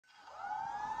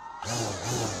Hi,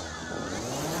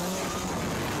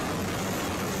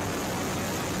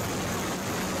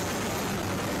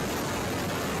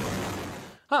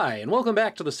 and welcome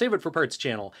back to the Save It for Parts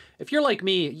channel. If you're like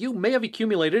me, you may have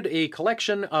accumulated a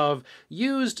collection of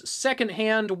used,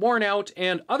 secondhand, worn out,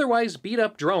 and otherwise beat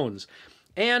up drones.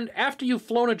 And after you've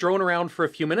flown a drone around for a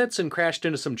few minutes and crashed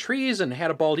into some trees and had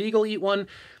a bald eagle eat one,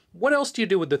 what else do you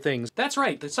do with the things? That's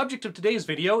right, the subject of today's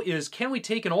video is, can we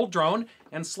take an old drone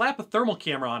and slap a thermal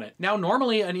camera on it? Now,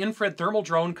 normally an infrared thermal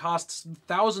drone costs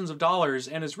thousands of dollars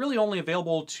and is really only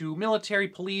available to military,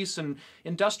 police, and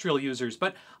industrial users,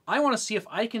 but I want to see if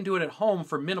I can do it at home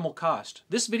for minimal cost.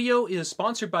 This video is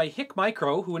sponsored by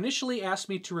Hikmicro, who initially asked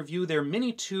me to review their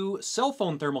Mini2 cell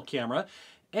phone thermal camera,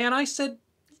 and I said,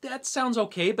 that sounds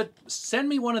okay, but send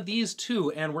me one of these too,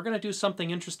 and we're going to do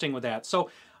something interesting with that. So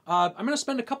I'm going to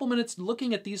spend a couple minutes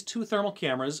looking at these two thermal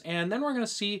cameras, and then we're going to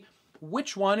see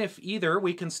which one, if either,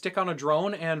 we can stick on a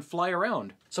drone and fly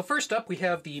around. So first up, we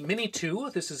have the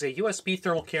Mini2. This is a USB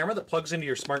thermal camera that plugs into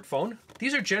your smartphone.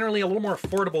 These are generally a little more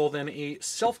affordable than a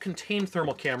self-contained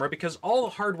thermal camera because all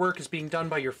the hard work is being done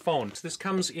by your phone. So this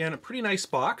comes in a pretty nice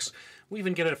box. We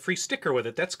even get a free sticker with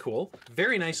it. That's cool.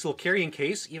 Very nice little carrying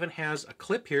case. Even has a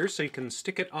clip here so you can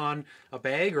stick it on a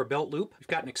bag or a belt loop. You've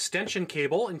got an extension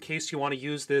cable in case you want to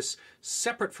use this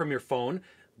separate from your phone.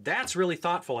 That's really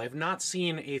thoughtful. I've not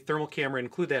seen a thermal camera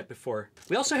include that before.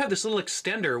 We also have this little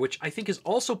extender, which I think is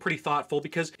also pretty thoughtful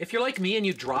because if you're like me and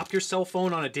you drop your cell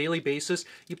phone on a daily basis,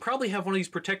 you probably have one of these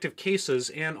protective cases,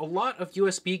 and a lot of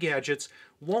USB gadgets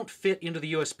won't fit into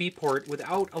the USB port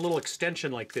without a little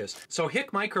extension like this. So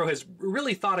Hikmicro has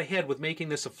really thought ahead with making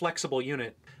this a flexible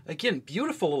unit. Again,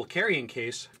 beautiful little carrying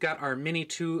case. We've got our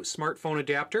Mini2 smartphone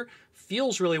adapter.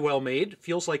 Feels really well made.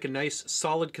 Feels like a nice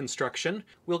solid construction.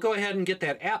 We'll go ahead and get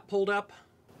that app pulled up.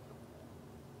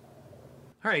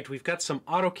 All right, we've got some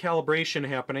auto calibration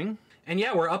happening. And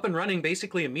yeah, we're up and running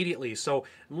basically immediately. So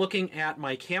I'm looking at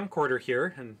my camcorder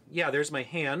here, and yeah, there's my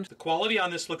hand. The quality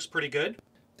on this looks pretty good.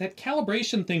 That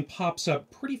calibration thing pops up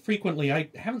pretty frequently. I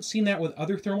haven't seen that with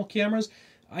other thermal cameras.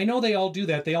 I know they all do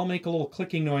that. They all make a little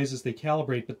clicking noise as they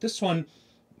calibrate, but this one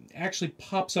actually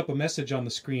pops up a message on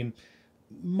the screen.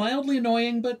 Mildly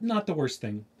annoying, but not the worst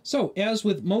thing. So, as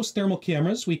with most thermal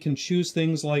cameras, we can choose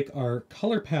things like our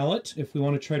color palette if we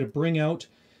want to try to bring out,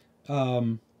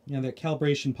 that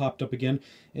calibration popped up again.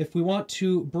 If we want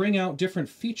to bring out different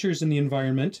features in the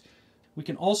environment, we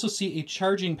can also see a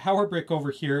charging power brick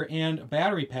over here and a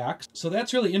battery pack. So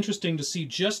that's really interesting to see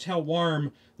just how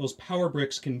warm those power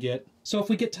bricks can get. So if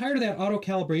we get tired of that auto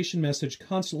calibration message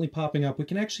constantly popping up, we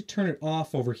can actually turn it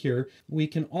off over here. We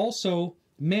can also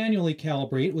manually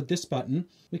calibrate with this button.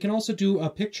 We can also do a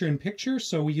picture-in-picture,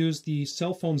 so we use the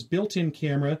cell phone's built-in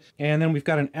camera, and then we've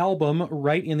got an album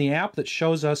right in the app that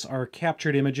shows us our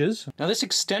captured images. Now this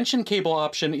extension cable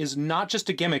option is not just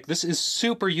a gimmick, this is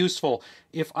super useful.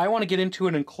 If I want to get into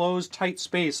an enclosed tight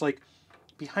space, like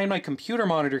behind my computer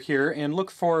monitor here, and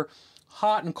look for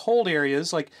hot and cold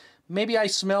areas, like maybe I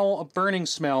smell a burning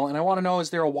smell and I want to know, is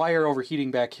there a wire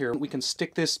overheating back here? We can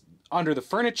stick this under the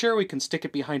furniture, we can stick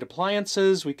it behind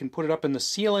appliances, we can put it up in the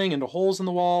ceiling, into holes in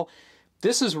the wall.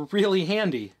 This is really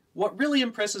handy. What really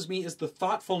impresses me is the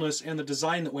thoughtfulness and the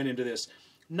design that went into this.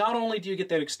 Not only do you get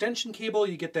that extension cable,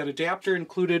 you get that adapter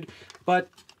included, but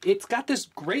it's got this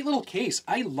great little case.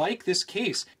 I like this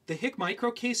case. The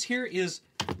Hikmicro case here is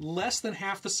less than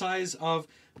half the size of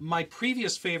my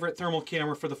previous favorite thermal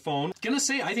camera for the phone. I was gonna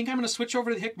say, I think I'm gonna switch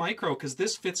over to the Hikmicro because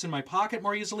this fits in my pocket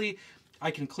more easily. I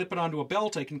can clip it onto a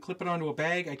belt, I can clip it onto a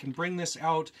bag, I can bring this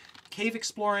out cave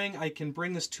exploring, I can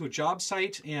bring this to a job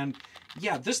site, and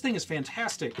yeah, this thing is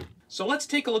fantastic. So let's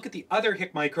take a look at the other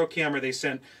Hikmicro camera they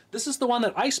sent. This is the one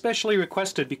that I specially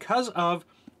requested because of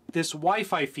this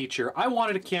Wi-Fi feature. I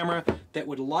wanted a camera that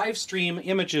would live stream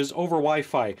images over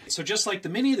Wi-Fi. So just like the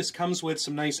Mini, this comes with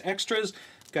some nice extras.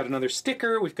 We've got another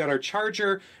sticker, we've got our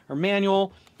charger, our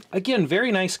manual. Again,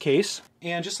 very nice case.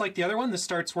 And just like the other one, this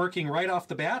starts working right off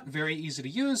the bat. Very easy to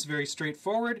use, very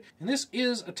straightforward. And this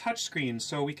is a touch screen,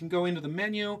 so we can go into the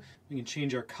menu, we can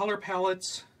change our color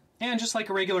palettes. And just like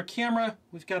a regular camera,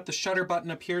 we've got the shutter button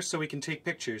up here so we can take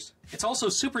pictures. It's also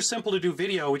super simple to do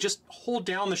video. We just hold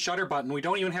down the shutter button. We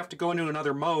don't even have to go into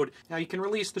another mode. Now you can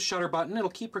release the shutter button. It'll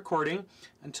keep recording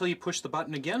until you push the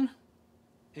button again,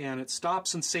 and it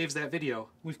stops and saves that video.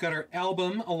 We've got our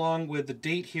album along with the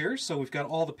date here, so we've got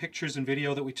all the pictures and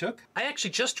video that we took. I actually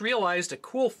just realized a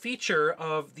cool feature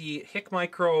of the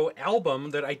Hikmicro album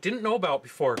that I didn't know about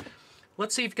before.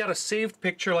 Let's say you've got a saved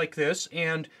picture like this,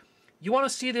 and you want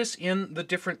to see this in the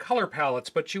different color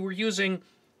palettes, but you were using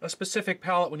a specific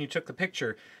palette when you took the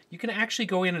picture. You can actually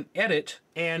go in and edit,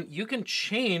 and you can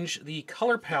change the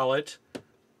color palette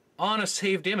on a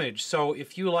saved image. So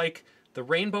if you like the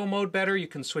rainbow mode better, you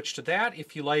can switch to that.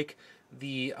 If you like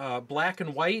the black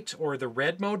and white or the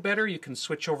red mode better, you can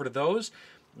switch over to those.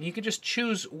 You can just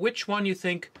choose which one you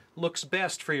think looks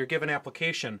best for your given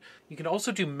application. You can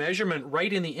also do measurement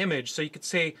right in the image, so you could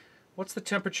say, what's the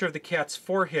temperature of the cat's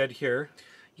forehead here?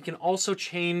 You can also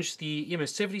change the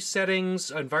emissivity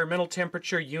settings, environmental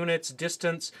temperature, units,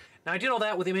 distance. Now I did all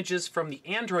that with images from the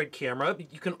Android camera.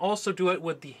 You can also do it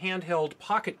with the handheld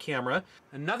Pocket camera.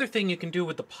 Another thing you can do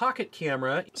with the Pocket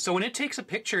camera, so when it takes a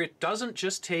picture, it doesn't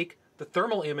just take the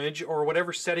thermal image or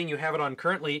whatever setting you have it on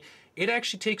currently. It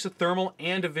actually takes a thermal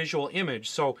and a visual image.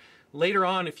 So later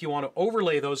on, if you want to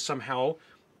overlay those somehow,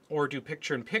 or do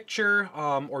picture-in-picture,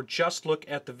 or just look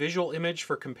at the visual image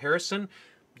for comparison,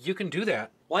 you can do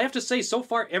that. Well, I have to say, so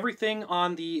far everything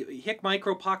on the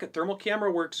Hikmicro Pocket thermal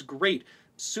camera works great.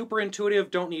 Super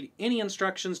intuitive, don't need any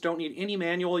instructions, don't need any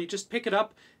manual. You just pick it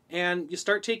up and you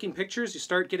start taking pictures, you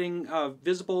start getting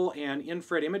visible and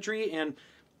infrared imagery, and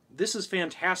this is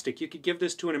fantastic. You could give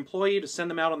this to an employee to send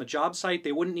them out on the job site.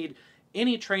 They wouldn't need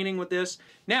any training with this.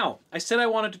 Now, I said I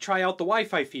wanted to try out the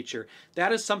Wi-Fi feature.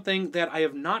 That is something that I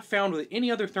have not found with any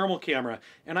other thermal camera.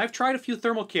 And I've tried a few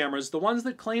thermal cameras. The ones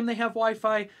that claim they have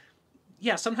Wi-Fi,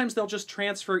 yeah, sometimes they'll just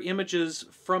transfer images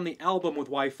from the album with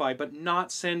Wi-Fi, but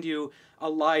not send you a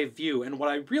live view. And what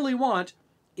I really want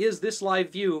is this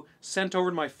live view sent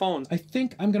over to my phone. I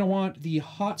think I'm going to want the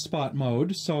hotspot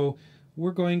mode, so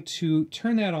we're going to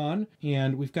turn that on,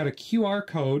 and we've got a QR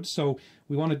code, so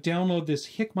we want to download this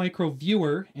Hikmicro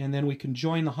viewer, and then we can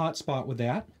join the hotspot with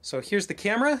that. So here's the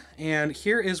camera, and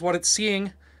here is what it's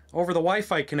seeing over the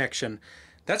Wi-Fi connection.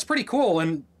 That's pretty cool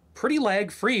and pretty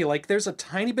lag-free. Like, there's a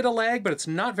tiny bit of lag, but it's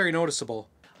not very noticeable.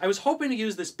 I was hoping to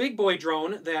use this big boy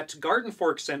drone that Garden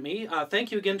Fork sent me.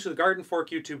 Thank you again to the Garden Fork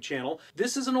YouTube channel.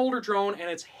 This is an older drone, and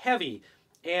it's heavy,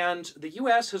 and the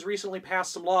US has recently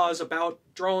passed some laws about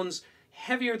drones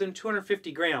heavier than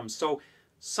 250 grams. So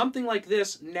something like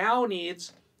this now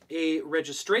needs a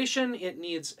registration, it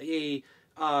needs a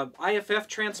IFF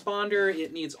transponder,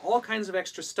 it needs all kinds of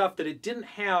extra stuff that it didn't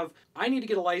have. I need to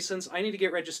get a license, I need to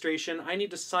get registration, I need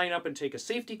to sign up and take a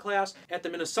safety class. At the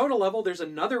Minnesota level, there's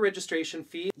another registration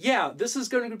fee. Yeah, this is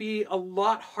going to be a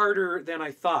lot harder than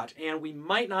I thought, and we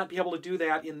might not be able to do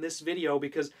that in this video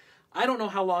because I don't know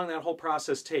how long that whole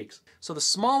process takes. So the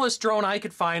smallest drone I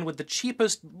could find with the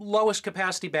cheapest, lowest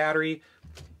capacity battery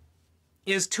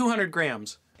is 200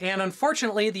 grams. And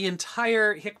unfortunately, the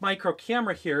entire Hikmicro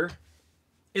camera here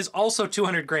is also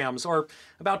 200 grams, or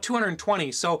about 220.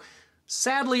 So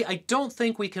sadly, I don't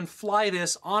think we can fly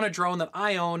this on a drone that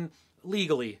I own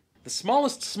legally. The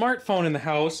smallest smartphone in the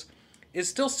house is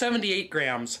still 78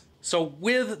 grams. So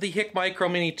with the Hikmicro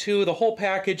Mini2, the whole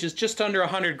package is just under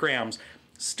 100 grams.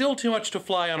 Still too much to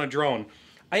fly on a drone.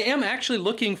 I am actually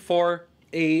looking for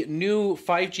a new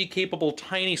 5G capable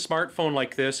tiny smartphone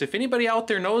like this. If anybody out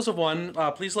there knows of one,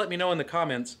 please let me know in the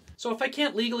comments. So if I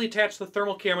can't legally attach the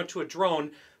thermal camera to a drone,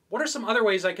 what are some other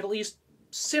ways I could at least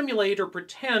simulate or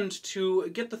pretend to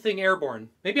get the thing airborne?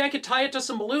 Maybe I could tie it to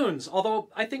some balloons, although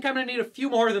I think I'm gonna need a few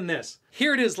more than this.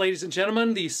 Here it is, ladies and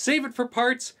gentlemen, the Save It for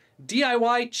Parts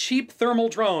DIY cheap thermal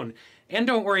drone. And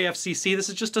don't worry, FCC, this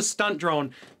is just a stunt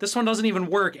drone. This one doesn't even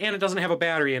work, and it doesn't have a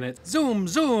battery in it. Zoom,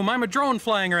 zoom, I'm a drone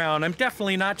flying around. I'm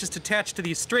definitely not just attached to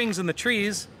these strings in the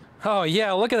trees. Oh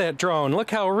yeah, look at that drone.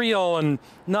 Look how real and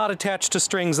not attached to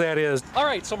strings that is. All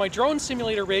right, so my drone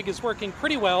simulator rig is working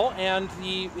pretty well, and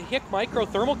the Hikmicro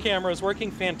thermal camera is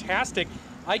working fantastic.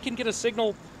 I can get a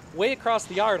signal way across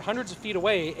the yard, hundreds of feet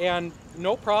away, and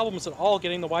no problems at all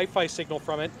getting the Wi-Fi signal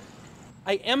from it.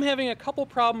 I am having a couple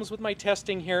problems with my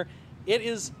testing here. It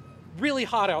is really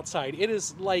hot outside. It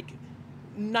is like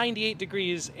 98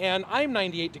 degrees, and I'm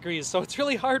 98 degrees, so it's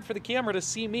really hard for the camera to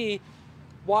see me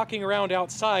walking around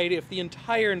outside if the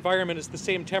entire environment is the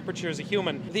same temperature as a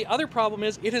human. The other problem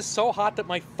is it is so hot that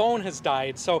my phone has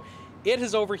died, so it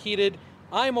has overheated,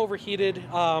 I'm overheated,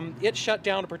 it shut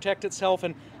down to protect itself,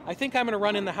 and I think I'm going to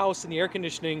run in the house in the air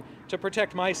conditioning to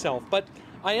protect myself. But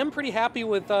I am pretty happy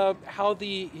with how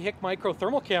the Hikmicro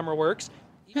thermal camera works.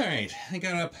 All right, I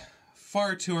got up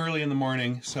far too early in the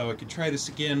morning, so I could try this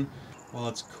again while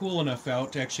it's cool enough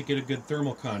out to actually get a good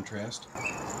thermal contrast.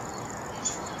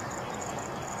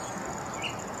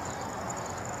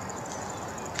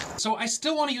 So I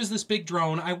still want to use this big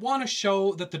drone. I want to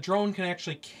show that the drone can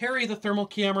actually carry the thermal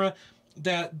camera,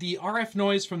 that the RF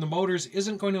noise from the motors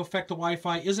isn't going to affect the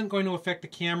Wi-Fi, isn't going to affect the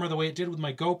camera the way it did with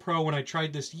my GoPro when I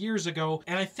tried this years ago,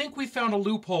 and I think we found a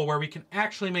loophole where we can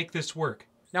actually make this work.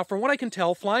 Now, from what I can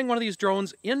tell, flying one of these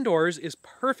drones indoors is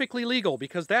perfectly legal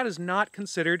because that is not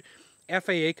considered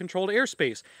FAA-controlled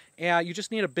airspace. You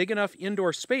just need a big enough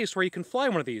indoor space where you can fly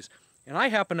one of these. And I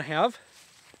happen to have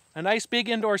a nice big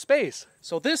indoor space.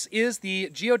 So this is the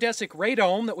geodesic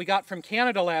radome that we got from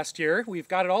Canada last year. We've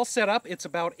got it all set up. It's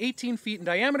about 18 feet in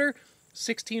diameter,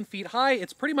 16 feet high.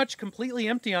 It's pretty much completely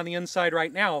empty on the inside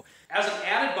right now. As an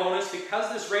added bonus,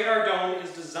 because this radar dome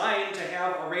is designed to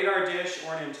have a radar dish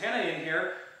or an antenna in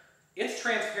here, it's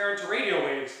transparent to radio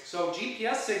waves. So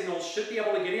GPS signals should be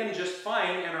able to get in just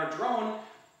fine, and our drone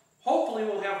hopefully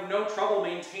will have no trouble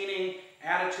maintaining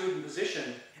attitude and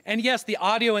position. And yes, the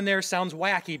audio in there sounds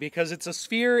wacky because it's a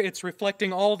sphere, it's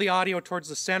reflecting all the audio towards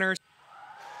the center.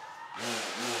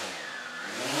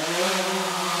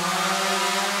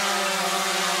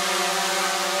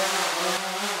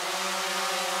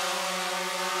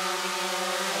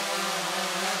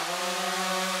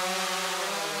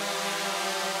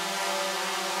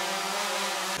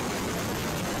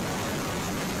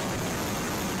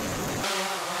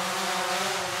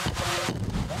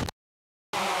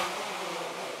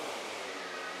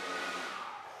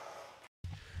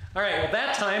 All right, well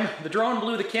that time, the drone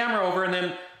blew the camera over and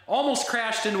then almost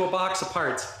crashed into a box of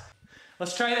parts.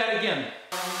 Let's try that again.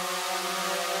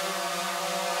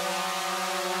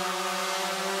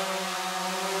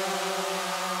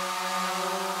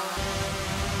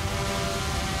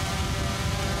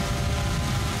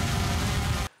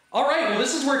 All right, well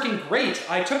this is working great.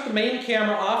 I took the main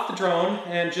camera off the drone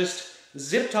and just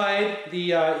zip tied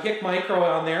the Hikmicro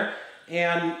on there.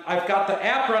 And I've got the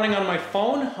app running on my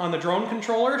phone on the drone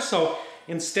controller, so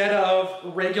instead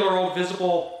of regular old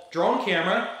visible drone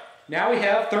camera, now we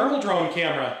have thermal drone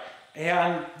camera.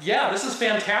 And yeah, this is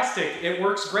fantastic. It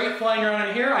works great flying around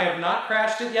in here. I have not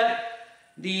crashed it yet.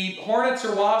 The hornets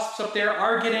or wasps up there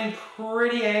are getting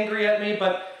pretty angry at me,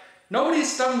 but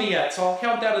nobody's stung me yet, so I'll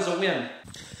count that as a win.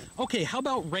 Okay, how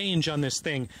about range on this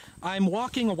thing? I'm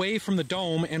walking away from the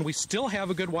dome and we still have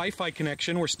a good Wi-Fi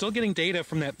connection. We're still getting data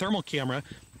from that thermal camera.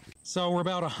 So we're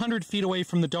about 100 feet away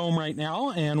from the dome right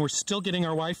now and we're still getting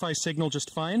our Wi-Fi signal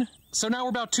just fine. So now we're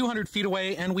about 200 feet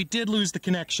away and we did lose the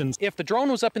connections. If the drone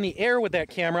was up in the air with that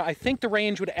camera, I think the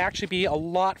range would actually be a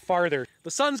lot farther.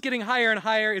 The sun's getting higher and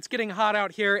higher, it's getting hot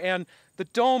out here, and the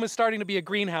dome is starting to be a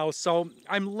greenhouse, so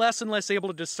I'm less and less able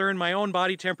to discern my own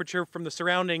body temperature from the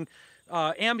surrounding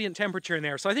ambient temperature in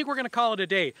there. So I think we're going to call it a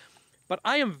day. But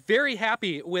I am very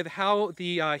happy with how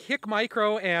the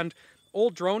Hikmicro and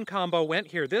old drone combo went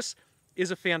here. This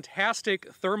is a fantastic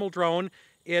thermal drone.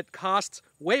 It costs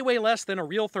way, way less than a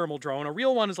real thermal drone. A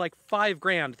real one is like $5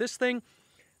 grand. This thing,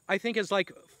 I think, is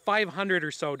like 500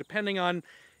 or so, depending on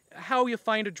how you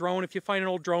find a drone, if you find an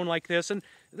old drone like this. And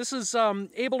this is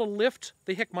able to lift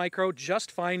the Hikmicro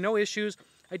just fine, no issues.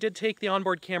 I did take the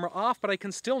onboard camera off, but I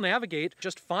can still navigate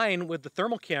just fine with the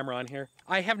thermal camera on here.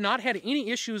 I have not had any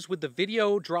issues with the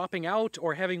video dropping out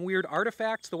or having weird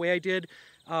artifacts the way I did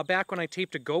back when I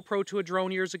taped a GoPro to a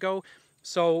drone years ago.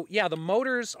 So yeah, the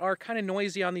motors are kind of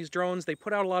noisy on these drones. They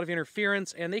put out a lot of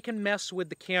interference and they can mess with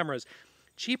the cameras.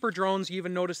 Cheaper drones, you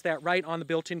even notice that right on the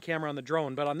built-in camera on the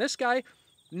drone. But on this guy,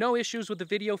 no issues with the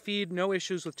video feed, no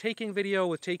issues with taking video,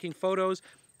 with taking photos.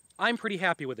 I'm pretty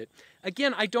happy with it.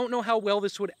 Again, I don't know how well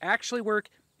this would actually work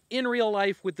in real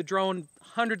life with the drone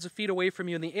hundreds of feet away from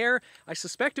you in the air. I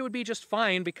suspect it would be just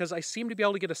fine because I seem to be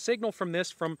able to get a signal from this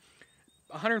from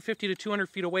 150 to 200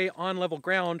 feet away on level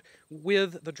ground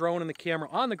with the drone and the camera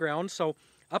on the ground. So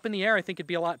up in the air, I think it'd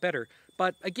be a lot better.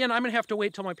 But again, I'm gonna have to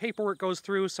wait till my paperwork goes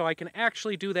through so I can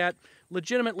actually do that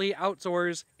legitimately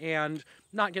outdoors and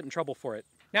not get in trouble for it.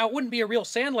 Now, it wouldn't be a real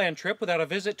Sandland trip without a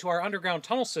visit to our underground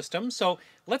tunnel system, so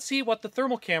let's see what the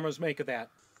thermal cameras make of that.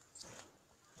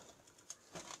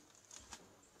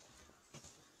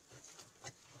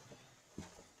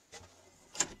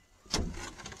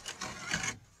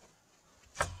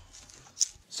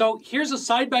 So here's a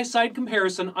side-by-side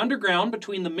comparison underground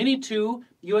between the Mini2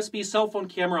 USB cell phone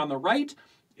camera on the right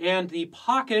and the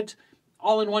Pocket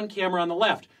all-in-one camera on the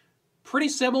left. Pretty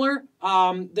similar.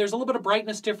 There's a little bit of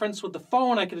brightness difference with the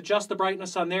phone. I could adjust the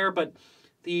brightness on there, but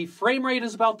the frame rate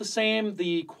is about the same,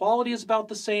 the quality is about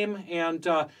the same, and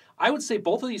I would say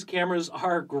both of these cameras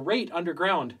are great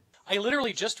underground. I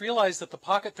literally just realized that the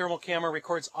Pocket thermal camera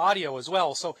records audio as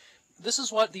well, so this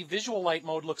is what the visual light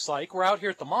mode looks like. We're out here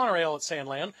at the monorail at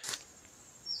Sandland.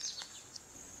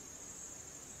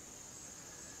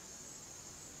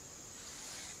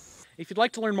 If you'd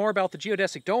like to learn more about the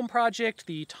Geodesic Dome project,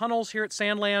 the tunnels here at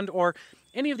Sandland, or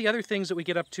any of the other things that we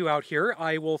get up to out here.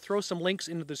 I will throw some links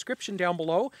in the description down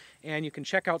below, and you can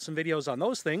check out some videos on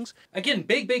those things. Again,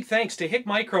 big thanks to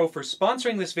Hikmicro for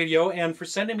sponsoring this video and for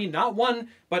sending me not one,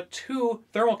 but 2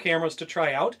 thermal cameras to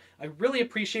try out. I really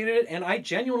appreciated it, and I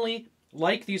genuinely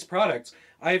like these products.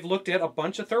 I've looked at a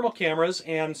bunch of thermal cameras,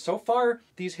 and so far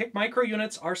these Hikmicro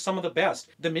units are some of the best.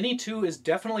 The Mini 2 is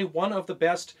definitely one of the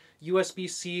best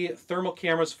USB-C thermal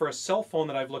cameras for a cell phone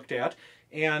that I've looked at,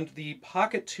 and the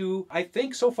Pocket 2 I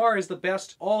think so far is the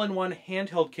best all-in-one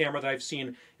handheld camera that I've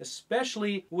seen,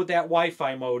 especially with that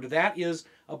Wi-Fi mode. That is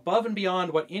above and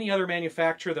beyond what any other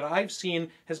manufacturer that I've seen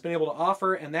has been able to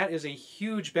offer, and that is a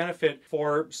huge benefit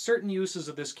for certain uses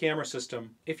of this camera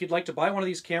system. If you'd like to buy one of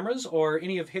these cameras or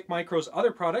any of Hikmicro's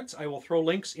other products, I will throw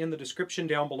links in the description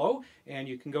down below, and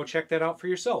you can go check that out for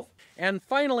yourself. And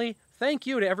finally, thank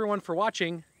you to everyone for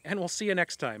watching, and we'll see you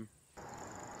next time.